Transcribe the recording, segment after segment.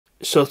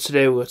So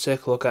today we're going to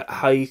take a look at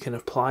how you can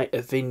apply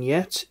a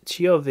vignette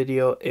to your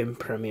video in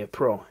Premiere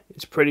Pro.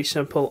 It's pretty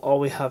simple. All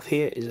we have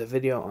here is a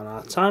video on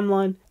our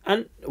timeline,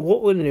 and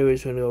what we're going to do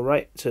is we're going to go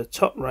right to the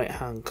top right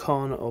hand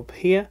corner up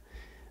here,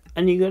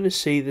 and you're going to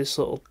see this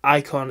little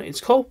icon.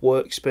 It's called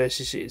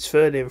Workspaces. It's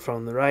third in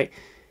from the right.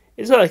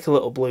 It's like a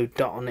little blue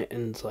dot on it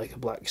and like a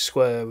black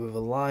square with a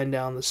line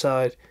down the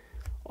side.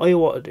 All you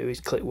want to do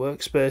is click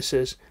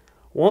Workspaces.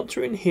 Once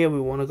we're in here, we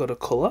want to go to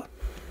Colour,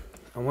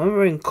 and when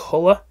we're in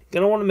Colour, you're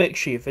going to want to make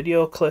sure your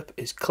video clip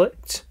is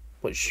clicked,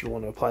 which you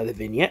want to apply the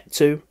vignette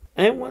to.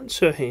 And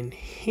once we're in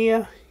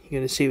here, you're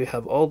going to see we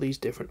have all these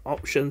different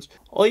options.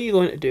 All you're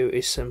going to do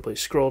is simply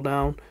scroll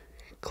down,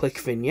 click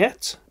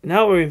Vignette.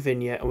 Now we're in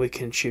Vignette, and we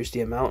can choose the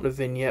amount of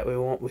vignette we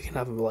want. We can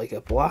have like a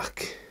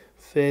black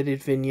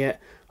faded vignette,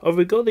 or if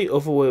we go the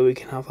other way, we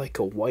can have like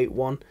a white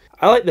one.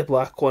 I like the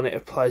black one. It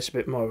applies a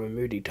bit more of a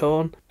moody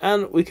tone,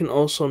 and we can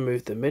also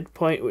move the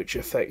midpoint, which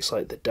affects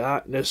like the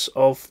darkness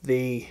of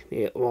the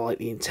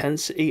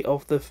intensity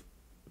of the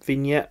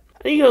vignette.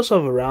 And you can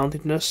also have a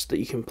roundedness that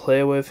you can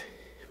play with.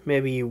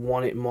 Maybe you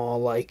want it more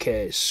like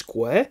a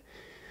square,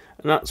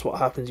 and that's what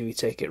happens if you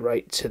take it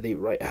right to the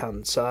right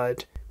hand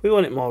side. We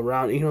want it more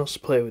round. You can also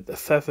play with the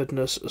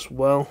featheredness as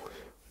well,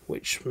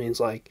 which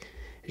means, like,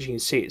 as you can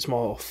see, it's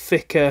more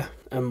thicker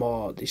and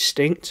more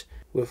distinct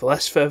with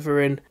less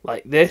feathering.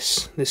 Like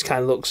this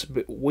kind of looks a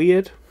bit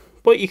weird,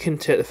 but you can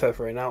take the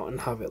feathering out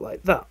and have it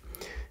like that.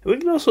 And we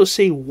can also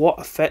see what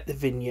effect the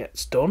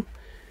vignette's done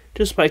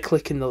just by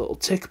clicking the little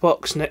tick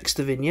box next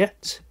to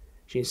vignette.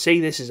 As you can see,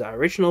 this is our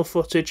original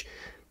footage.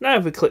 Now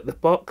if we click the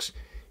box,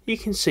 you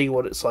can see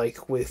what it's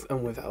like with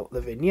and without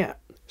the vignette.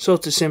 So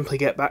to simply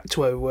get back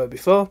to where we were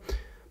before,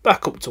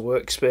 back up to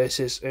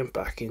Workspaces and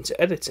back into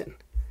editing.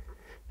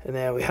 And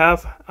there we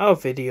have our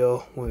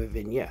video with a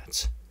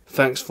vignette.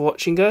 Thanks for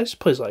watching, guys.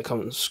 Please like,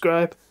 comment and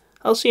subscribe.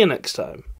 I'll see you next time.